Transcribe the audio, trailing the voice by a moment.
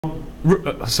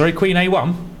Sorry, Queen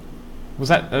A1? Was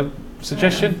that a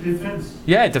suggestion? Yeah, defense.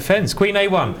 Yeah, defense. Queen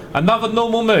A1. Another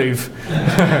normal move.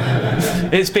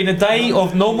 It's been a day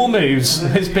of normal moves.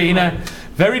 It's been a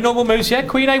very normal moves. Yeah,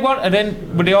 Queen A1, and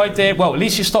then with the idea, well, at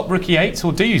least you stop Rook E8,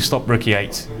 or do you stop Rook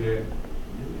E8?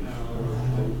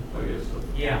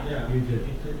 Yeah.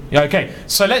 Yeah, okay,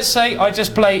 so let's say I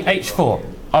just play H4.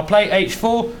 I play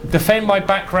H4, defend my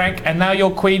back rank, and now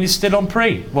your queen is still on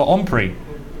pre. Well, on pre.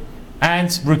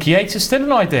 And Rook E8 is still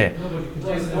an idea. Rook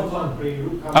to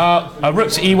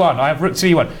E1. I have Rook to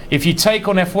E1. If you take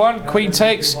on F1, Queen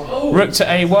takes, Rook to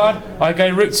A1, I go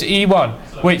Rook to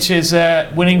E1, which is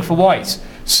winning for white.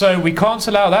 So we can't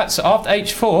allow that. So after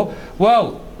H4,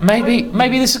 well, maybe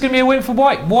this is going to be a win for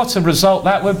white. What a result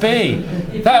that would be.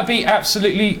 That would be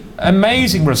absolutely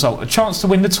amazing result. A chance to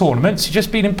win the tournament. You've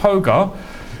just been in Pogar.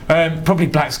 Probably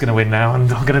black's going to win now,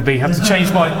 and I'm going to have to change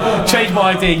my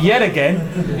idea yet again.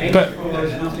 But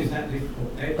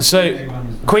so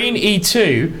Queen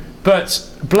E2,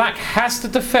 but black has to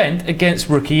defend against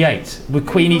Rook E8 with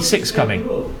Queen E6 coming.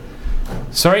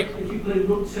 Sorry. If you play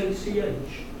Rook takes CH,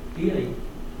 E8,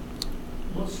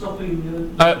 what's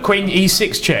stopping? Queen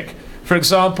E6 check. For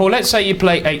example, let's say you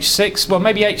play H6. Well,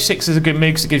 maybe H6 is a good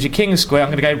move because it gives you king square.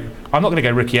 I'm not going to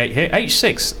go Rook E8 here.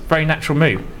 H6, very natural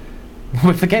move.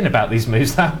 We're forgetting about these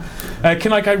moves now.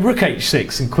 Can I go Rook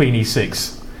H6 and Queen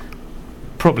E6?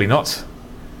 Probably not.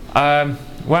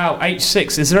 Wow,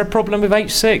 H6. Is there a problem with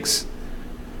H6?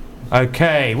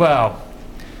 Okay, well.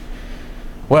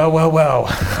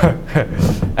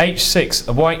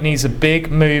 H6. White needs a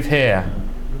big move here.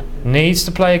 Needs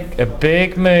to play a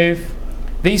big move.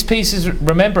 These pieces,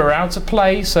 remember, are out of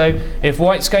play, so if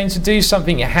white's going to do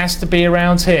something, it has to be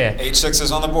around here. H6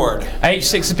 is on the board.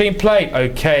 H6 is being played.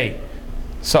 Okay.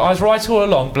 So I was right all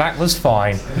along. Black was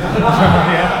fine.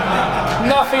 Yeah.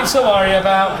 Nothing to worry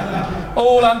about.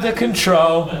 All under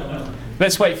control.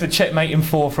 Let's wait for the checkmate in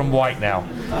 4 from white now.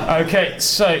 Okay,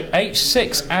 so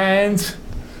H6 and...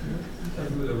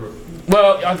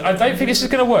 Well, I don't think this is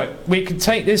going to work. We could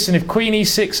take this, and if Queen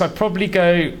E6, I'd probably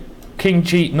go King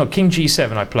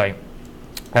G7 I play.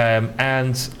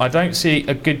 And I don't see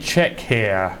a good check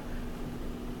here.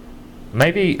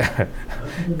 Maybe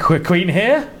Queen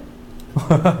here?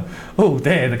 Oh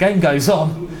dear, the game goes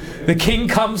on. The king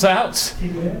comes out.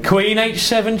 Queen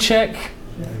H7 check.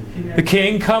 The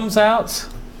king comes out.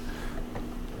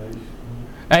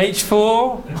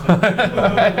 H4.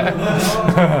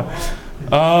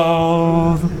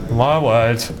 Oh my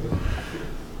word.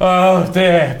 Oh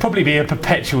dear, probably be a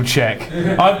perpetual check.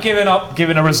 I've given up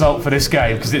giving a result for this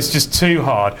game because it's just too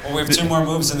hard. Well, we have 2 more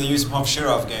moves in the Jussupow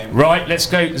Shirov game. Right, let's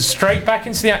go straight back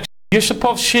into the action.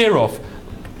 Jussupow Shirov.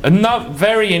 Another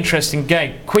very interesting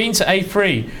game. Queen to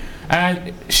A3.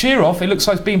 And Shirov, it looks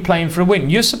like he's been playing for a win.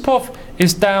 Jussupow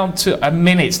is down to a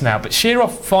minute now, but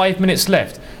Shirov 5 minutes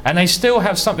left. And they still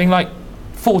have something like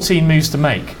 14 moves to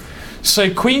make. So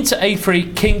Queen to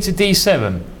A3, King to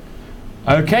D7.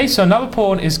 Okay, so another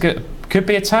pawn is could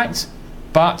be attacked,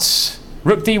 but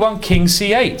Rook D1, King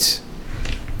C8.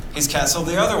 He's castled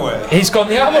the other way. He's gone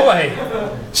the other way.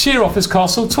 Shirov has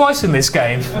castled twice in this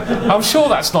game. I'm sure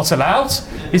that's not allowed.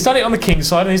 He's done it on the king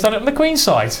side and he's done it on the queen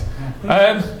side.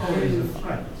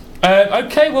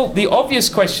 Okay, well, the obvious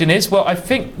question is, well, I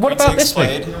think, what about this one?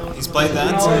 He's played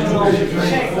that.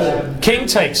 King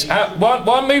takes.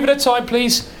 One move at a time,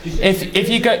 please. If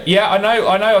you go, yeah, I know,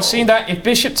 I've seen that. If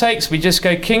bishop takes, we just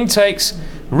go king takes,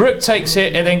 rook takes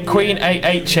it, and then queen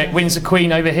A8 check wins the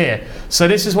queen over here. So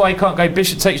this is why you can't go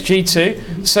bishop takes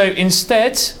G2. So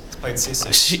instead, Played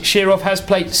C6. Shirov has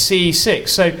played C6.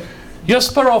 So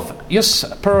Jussupow.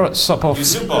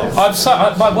 I'm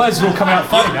sorry, my words are all coming out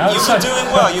funny now. You've been doing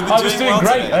well. You've been I was doing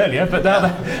great today. earlier, but now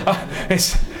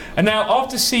and now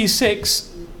after C6,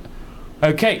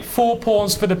 okay, 4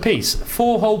 pawns for the piece,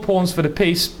 4 whole pawns for the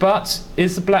piece. But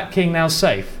is the black king now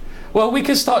safe? Well, we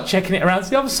can start checking it around to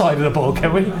the other side of the board,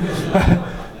 can we?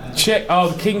 Check. Oh,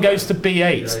 the king goes to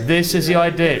B8. This is the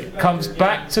idea. It comes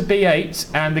back to B8,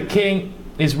 and the king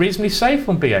is reasonably safe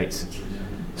on B8.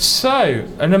 So,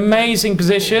 an amazing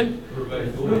position.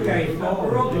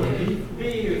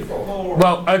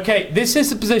 Well, okay, this is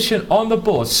the position on the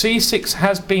board. C6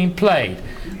 has been played.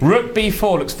 Rook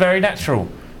B4 looks very natural.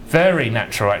 Very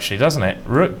natural, actually, doesn't it?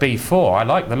 Rook B4. I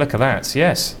like the look of that.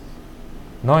 Yes.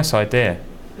 Nice idea.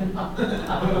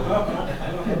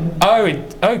 Oh,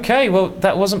 okay. Well,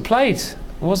 that wasn't played. It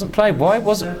wasn't played. Why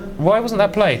wasn't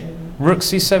that played? Rook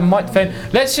C7 might defend.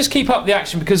 Let's just keep up the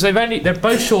action because they're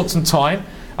both short on time.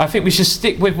 I think we should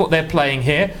stick with what they're playing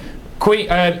here. Queen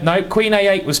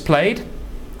A8 was played,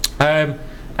 and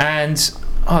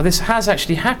Oh, this has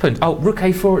actually happened. Oh, rook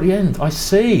a4 at the end. I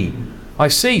see. I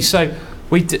see. So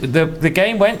the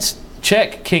game went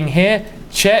check, king here,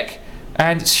 check,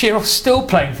 and Shirov's still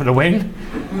playing for the win.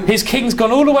 His king's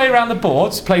gone all the way around the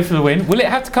board to play for the win. Will it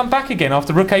have to come back again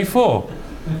after rook a4?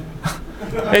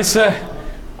 It's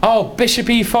oh, bishop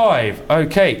e5.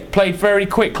 Okay, played very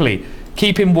quickly,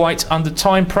 keeping white under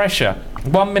time pressure.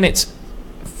 1 minute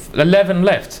 11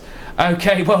 left.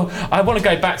 Okay, well, I want to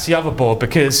go back to the other board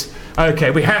because, okay,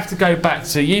 we have to go back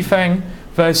to Yifan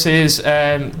versus,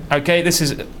 okay, this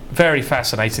is very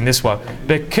fascinating, this one,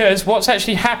 because what's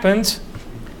actually happened,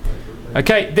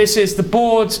 okay, this is the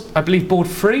board, I believe board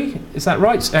 3, is that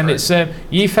right? And it's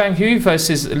Yifan Hou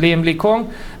versus Liem Li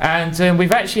Quang, and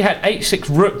we've actually had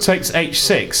h6, rook takes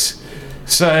h6.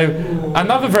 So,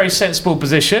 another very sensible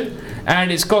position,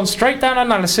 and it's gone straight down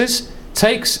analysis,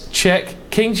 takes, check,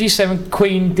 king g7,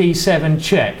 queen d7,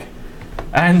 check.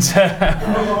 And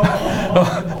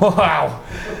wow,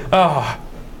 oh,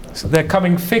 so they're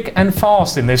coming thick and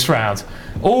fast in this round.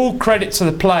 All credit to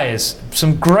the players.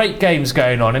 Some great games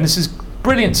going on, and this is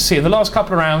brilliant to see. In the last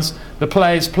couple of rounds, the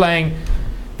players playing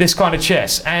this kind of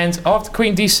chess. And after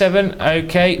queen d7,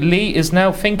 okay, Lee is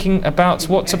now thinking about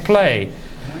what to play.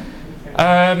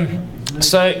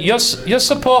 So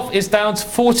Jussupow is down to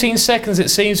 14 seconds, it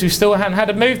seems. We still haven't had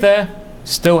a move there.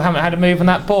 Still haven't had a move on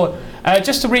that board.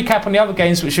 Just to recap on the other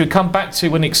games, which we'll come back to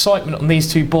when the excitement on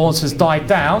these two boards has died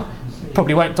down,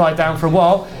 probably won't die down for a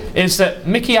while, is that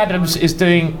Mickey Adams is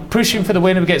pushing for the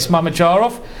win against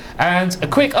Mamedyarov. And a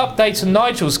quick update on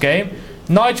Nigel's game.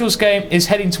 Nigel's game is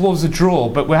heading towards the draw,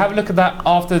 but we'll have a look at that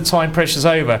after the time pressure's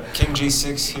over. King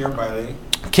g6 here by Lee.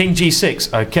 King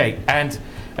g6, okay. And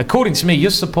according to me,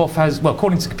 Jussupow has, well,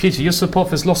 according to the computer, Jussupow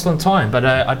has lost on time, but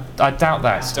I doubt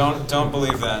that. Don't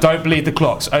believe that. Don't believe the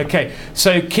clocks. Okay,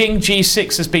 so king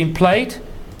g6 has been played.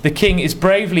 The king is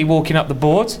bravely walking up the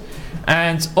board,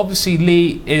 and obviously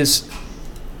Lee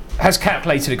has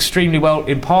calculated extremely well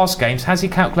in past games. Has he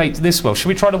calculated this well? Should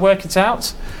we try to work it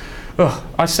out? Oh,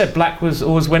 I said black was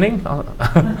always winning.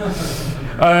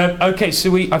 Okay,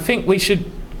 so I think we should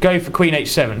go for queen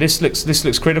h7. This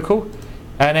looks critical.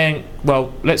 And then,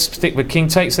 well, let's stick with king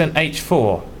takes, then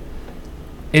h4.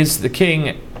 Is the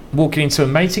king walking into a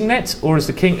mating net, or is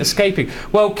the king escaping?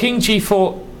 Well, king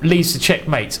g4 leads to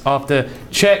checkmate. After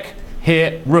check,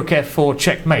 here, rook f4,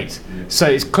 checkmate. So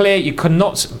it's clear you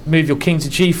cannot move your king to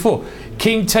g4.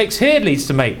 King takes here leads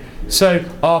to mate. So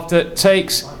after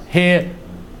takes, here,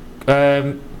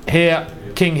 here,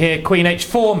 king here, queen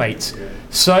h4 mate.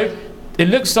 So it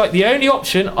looks like the only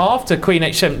option after queen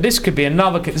h7, this could be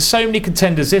another, there's so many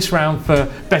contenders this round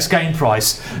for best game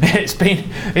price. It's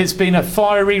been a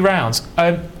fiery round.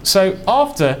 So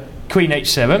after queen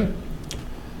h7,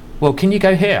 well, can you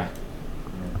go here?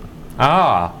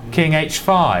 Ah, king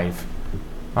h5.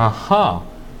 Aha.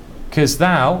 Because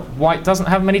now white doesn't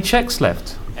have many checks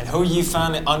left. And Hou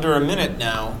Yifan under a minute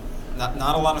now.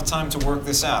 Not a lot of time to work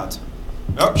this out.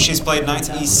 Oh, she's played knight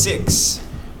e6.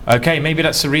 Okay, maybe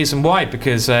that's the reason why,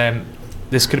 because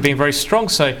this could have been very strong.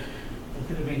 So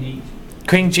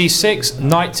queen g6,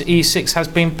 knight to e6 has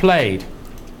been played,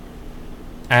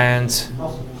 and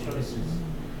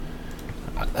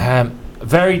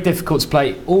very difficult to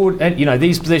play. All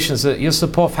these positions that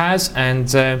Jussupow has,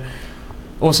 and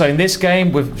also in this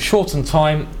game with shortened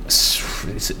time,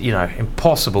 it's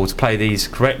impossible to play these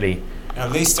correctly. Now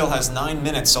Lee still has 9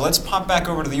 minutes, so let's pop back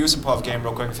over to the Jussupow game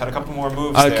real quick. We've had a couple more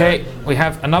moves okay, there. We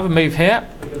have another move here.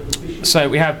 So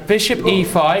we have bishop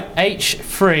e5,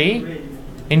 h3,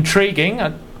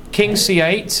 intriguing, king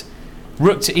c8,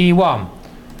 rook to e1.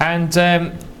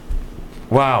 And,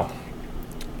 wow.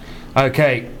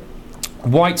 Okay,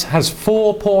 white has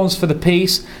 4 pawns for the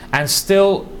piece, and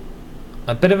still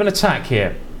a bit of an attack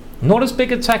here. Not as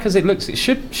big an attack as it looks it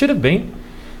should have been.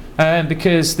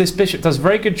 Because this bishop does a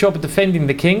very good job of defending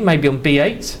the king, maybe on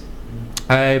b8.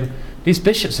 These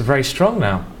bishops are very strong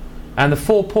now, and the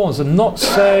 4 pawns are not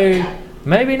so,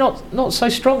 maybe not so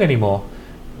strong anymore.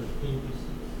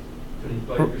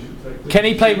 Can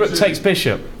he play rook takes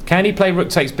bishop? Can he play rook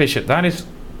takes bishop? That is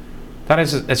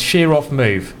a Shirov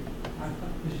move.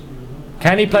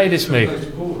 Can he play this move?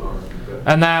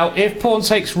 And now, if pawn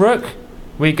takes rook,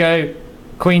 we go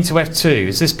queen to f2.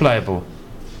 Is this playable?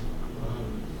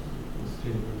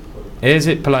 Is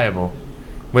it playable?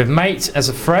 With mate as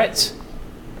a threat.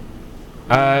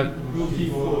 Well,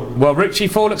 rook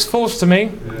g4 looks forced to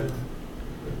me.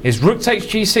 Is rook takes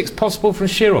g6 possible from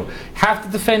Shirov? Have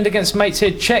to defend against mates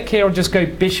here. Check here, or just go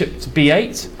bishop to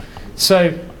b8.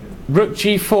 So, rook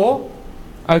g4.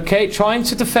 Okay, trying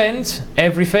to defend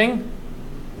everything.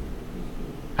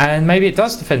 And maybe it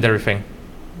does defend everything.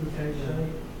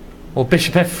 or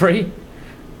bishop f3.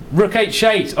 Rook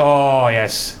h8. Oh,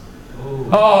 yes.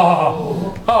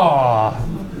 Oh, oh.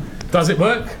 Does it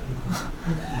work?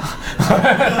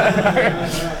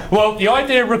 Well, the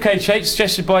idea of rook h8,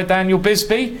 suggested by Daniel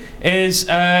Bisbee, is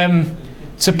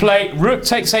to play rook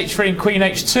takes h3 and queen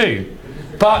h2.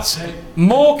 But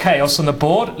more chaos on the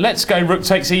board. Let's go rook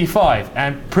takes e5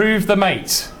 and prove the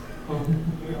mate.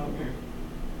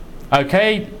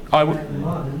 Okay, rook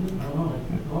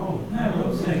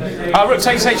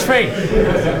takes h3.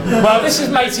 Well, this is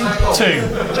mating 2.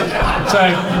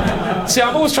 So, see,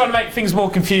 I'm always trying to make things more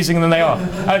confusing than they are.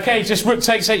 Okay, just rook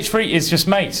takes h3 is just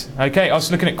mate. Okay, I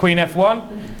was looking at queen f1.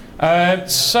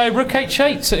 So rook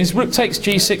h8, so is rook takes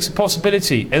g6 a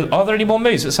possibility? Are there any more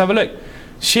moves? Let's have a look.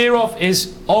 Shirov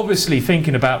is obviously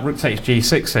thinking about rook takes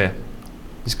g6 here.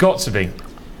 It's got to be.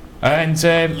 And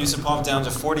Jussupow down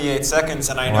to 48 seconds,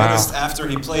 and I noticed after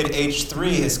he played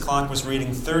h3, his clock was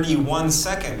reading 31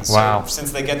 seconds. Wow. So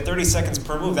since they get 30 seconds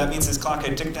per move, that means his clock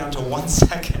had ticked down to 1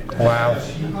 second. Wow.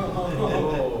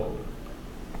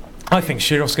 I think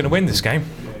Shirov's going to win this game.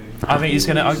 I think he's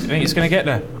going to get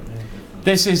there.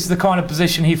 This is the kind of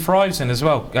position he thrives in as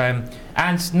well.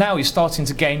 And now he's starting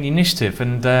to gain the initiative.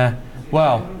 And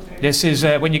well, this is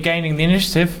when you're gaining the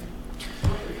initiative,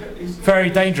 very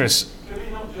dangerous.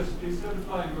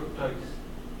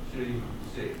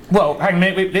 Well, hang on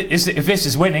a minute. If this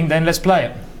is winning, then let's play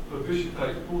it.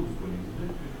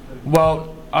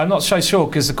 Well, I'm not so sure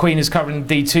because the queen is covering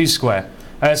the d2 square.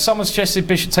 Someone suggested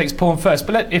bishop takes pawn first,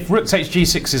 but if rook takes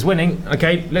g6 is winning,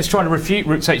 okay, let's try to refute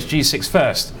rook takes g6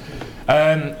 first.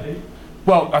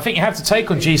 Well, I think you have to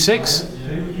take on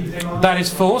g6. That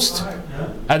is forced.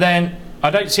 And then I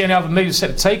don't see any other moves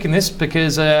except taking this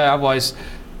because otherwise...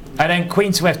 And then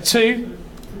queen to f2,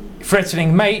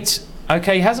 threatening mate.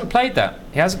 Okay, he hasn't played that.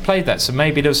 He hasn't played that, so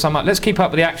maybe there was some... Let's keep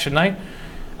up with the action now.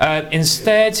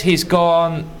 Instead, he's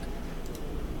gone...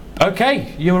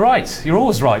 Okay, you're right. You're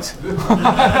always right.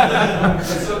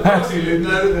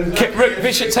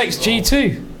 Bishop takes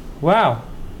g2. Wow.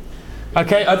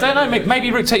 Okay, I don't know.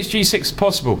 Maybe rook takes g6 is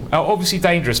possible. Obviously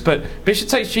dangerous, but bishop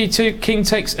takes g2, king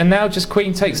takes, and now just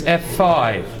queen takes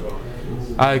f5.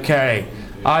 Okay,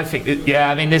 I think... yeah,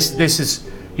 I mean, this is...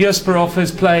 Jussupow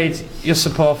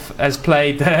has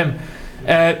played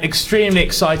extremely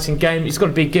exciting game. He's got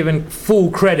to be given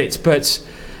full credit, but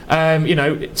you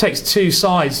know, it takes two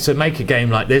sides to make a game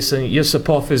like this, and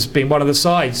Jussupow has been one of the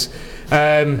sides.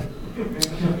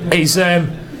 He's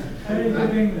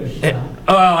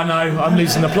oh, I know, I'm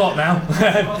losing the plot now.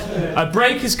 A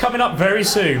break is coming up very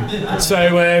soon.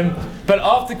 So, but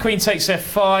after queen takes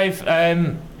f5,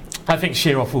 I think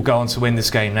Shirov will go on to win this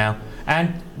game now.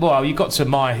 And well, you've got to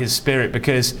admire his spirit,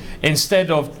 because instead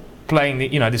of playing the,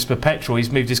 this perpetual, he's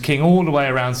moved his king all the way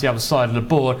around to the other side of the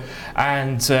board.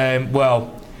 And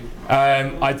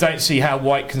I don't see how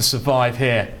white can survive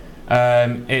here.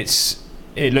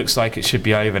 It looks like it should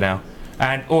be over now.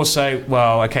 And also,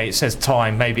 well, okay, it says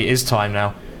time. Maybe it is time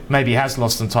now. Maybe he has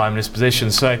lost some time in this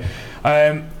position. So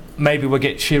maybe we'll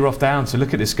get Shirov down to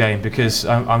look at this game, because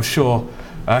I'm sure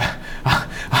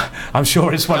I'm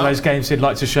sure it's one of those games he'd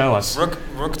like to show us. Rook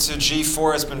to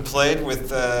g4 has been played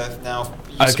with now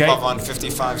Jussupow on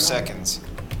 55 seconds.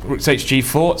 Rook takes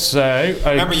g4, so...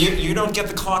 Remember, you don't get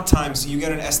the clock times, you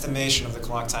get an estimation of the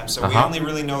clock time. So we only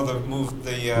really know the move,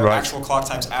 actual clock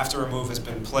times after a move has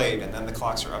been played, and then the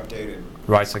clocks are updated.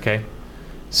 Right, okay.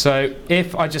 So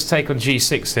if I just take on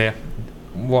g6 here,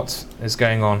 what is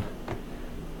going on?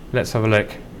 Let's have a look.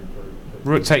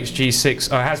 Rook takes g6,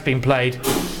 it has been played,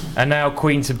 and now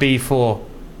queen to b4.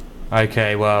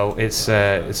 Okay, well, it's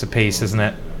a piece, isn't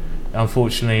it?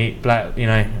 Unfortunately, black,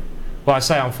 well, I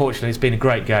say unfortunately, it's been a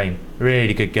great game,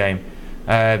 really good game.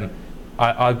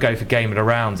 I'd go for game of the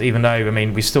round, even though, I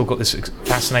mean, we've still got this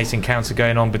fascinating counter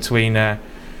going on between the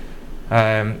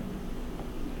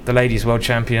ladies world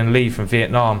champion Lee from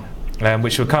Vietnam,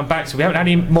 which we'll come back to. We haven't had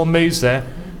any more moves there.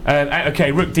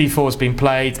 Okay, rook d4 has been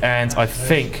played, and I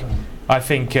think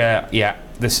yeah,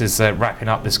 this is wrapping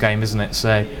up this game, isn't it?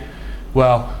 So,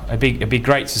 well, it'd be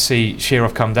great to see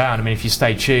Shirov come down. I mean, if you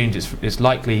stay tuned, it's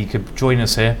likely he could join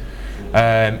us here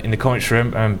in the commentary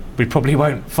room. We probably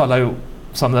won't follow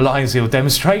some of the lines he'll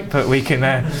demonstrate, but we can.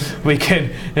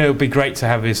 It'll be great to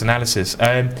have his analysis.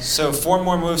 So 4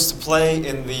 more moves to play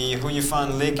in the Hou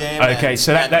Yifan League game. Okay,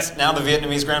 so that's now the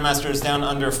Vietnamese Grandmaster is down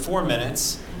under 4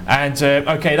 minutes. And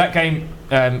okay, that game.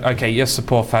 Okay,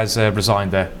 Jussupow has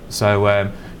resigned there. So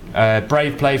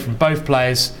brave play from both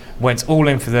players. Went all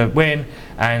in for the win,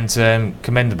 and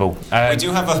commendable. We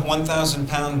do have a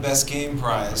 £1,000 best game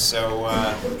prize, so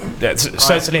that's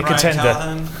certainly a contender.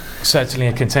 Callahan, certainly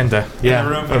a contender. Yeah. in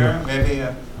the room here, maybe.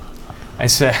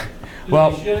 It's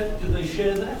Well, do they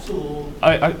share that, or?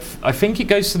 I think it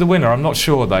goes to the winner. I'm not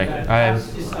sure though. That's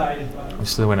decided by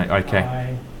It's the winner. Okay.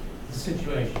 by the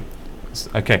situation.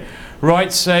 Okay.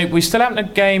 Right. So we still haven't a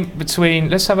game between.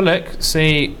 Let's have a look.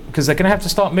 See, because they're going to have to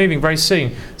start moving very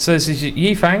soon. So this is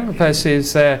Yifan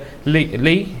versus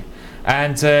Li.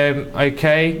 And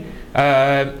okay.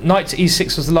 Knight to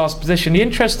e6 was the last position. The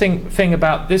interesting thing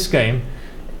about this game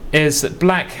is that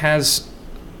black has,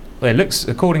 well, it looks,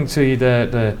 according to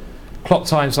the clock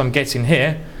times I'm getting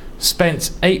here,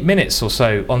 spent 8 minutes or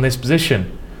so on this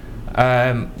position,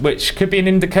 which could be an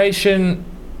indication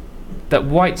that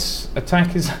white's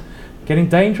attack is getting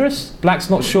dangerous. Black's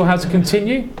not sure how to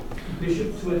continue.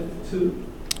 Bishop to f2.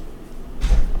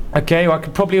 Okay, well, I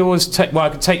could probably always take. Well, I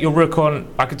could take your rook on.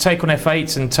 I could take on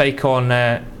f8 and take on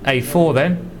a4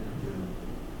 then.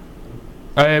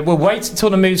 We'll wait until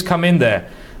the moves come in there.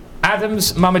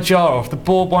 Adams Mamajarov, the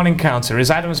board 1 encounter. Is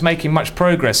Adams making much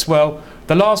progress? Well,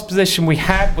 the last position we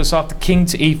had was after king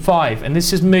to e5, and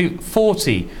this is move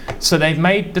 40. So they've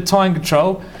made the time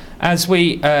control. As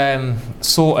we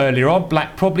saw earlier on,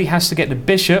 black probably has to get the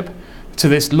bishop to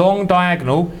this long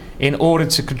diagonal in order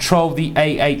to control the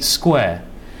a8 square.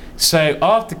 So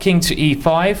after king to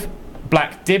e5,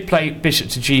 black did play bishop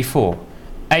to g4,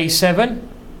 a7,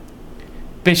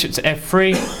 bishop to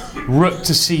f3, rook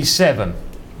to c7,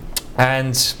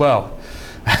 and well,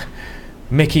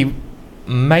 Mickey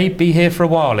may be here for a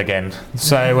while again.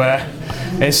 So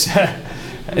it's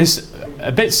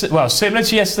a bit similar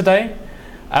to yesterday.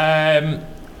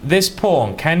 This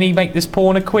pawn, can he make this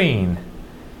pawn a queen?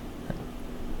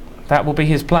 That will be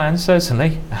his plan,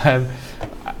 certainly.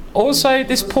 Also,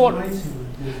 this pawn.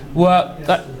 Well,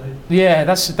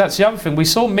 that's the other thing. We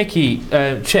saw Mickey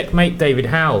checkmate David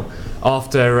Hou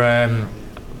after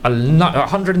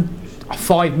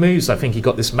 105 moves. I think he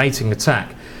got this mating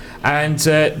attack, and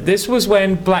this was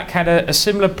when black had a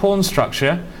similar pawn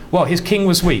structure. Well, his king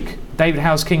was weak. David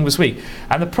Hou's king was weak,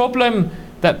 and the problem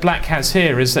that black has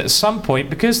here is that at some point,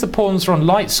 because the pawns are on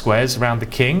light squares around the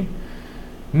king,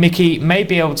 Mickey may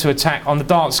be able to attack on the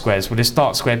dark squares with his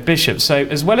dark squared bishop. So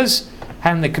as well as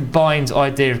having the combined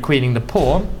idea of queening the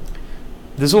pawn,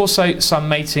 there's also some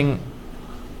mating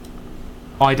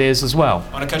ideas as well.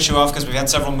 I want to cut you off because we've had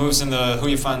several moves in the Hou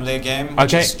Yifan late game,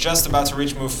 which is just about to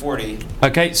reach move 40.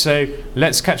 Okay, so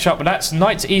let's catch up with that. So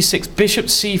knight to e6, bishop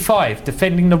c5,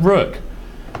 defending the rook.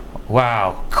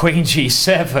 Wow, queen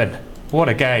g7. What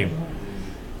a game.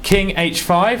 King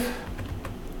h5.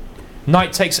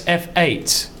 Knight takes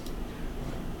f8.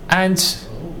 And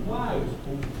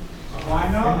Why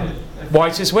not?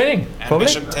 white is winning. And probably.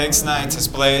 bishop takes knight is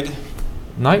played.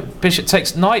 No, bishop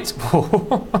takes knight.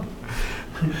 Well,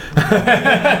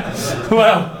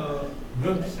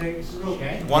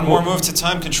 One more move to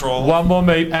time control. one more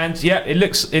move, and yeah, it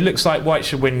looks like white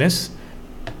should win this.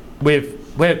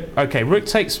 Okay, rook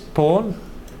takes pawn.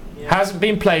 Hasn't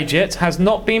been played yet. Has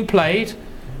not been played.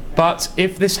 But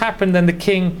if this happened, then the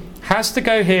king has to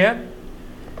go here.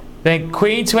 Then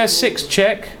queen to f6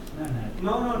 check.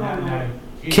 No.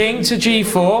 King to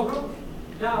g4.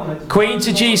 Queen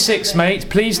to g6, mate.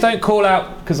 Please don't call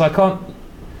out because I can't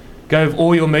go with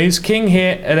all your moves. King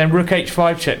here, and then rook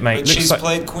h5 checkmate. But she's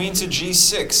played queen to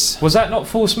g6. Was that not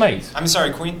false mate? I'm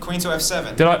sorry, queen to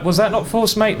f7. Was that not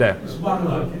false mate there? One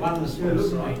was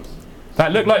right.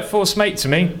 That looked like false mate to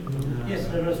me. Yes,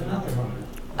 there is another one.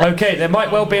 Okay, there might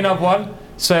well be another one.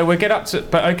 So we'll get up to.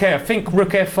 But okay, I think rook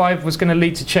f5 was going to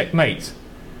lead to checkmate.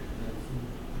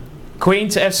 Queen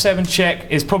to f7 check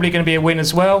is probably going to be a win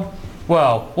as well.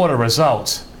 Well, what a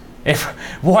result. If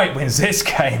white wins this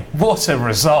game, what a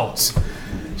result.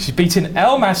 She's beaten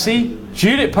El Massi,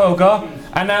 Judith Polgar,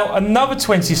 and now another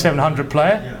 2700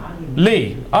 player,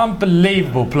 Lee.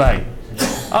 Unbelievable play.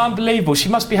 Unbelievable. She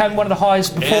must be having one of the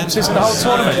highest performances in the whole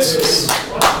tournament.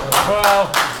 Well,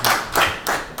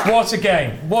 what a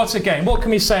game. What a game. What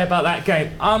can we say about that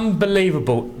game?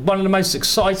 Unbelievable. One of the most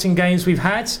exciting games we've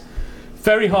had.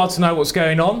 Very hard to know what's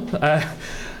going on.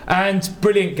 And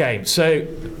brilliant game. So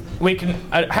we can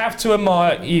have to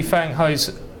admire Yifan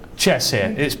Hou's chess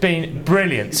here. It's been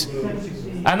brilliant.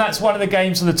 And that's one of the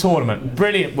games of the tournament.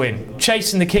 Brilliant win.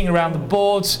 Chasing the king around the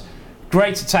boards.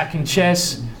 Great attacking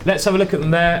chess. Let's have a look at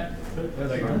them there.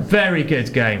 Very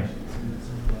good game.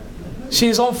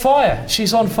 She's on fire.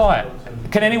 She's on fire.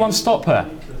 Can anyone stop her?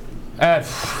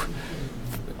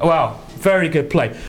 Well, very good play.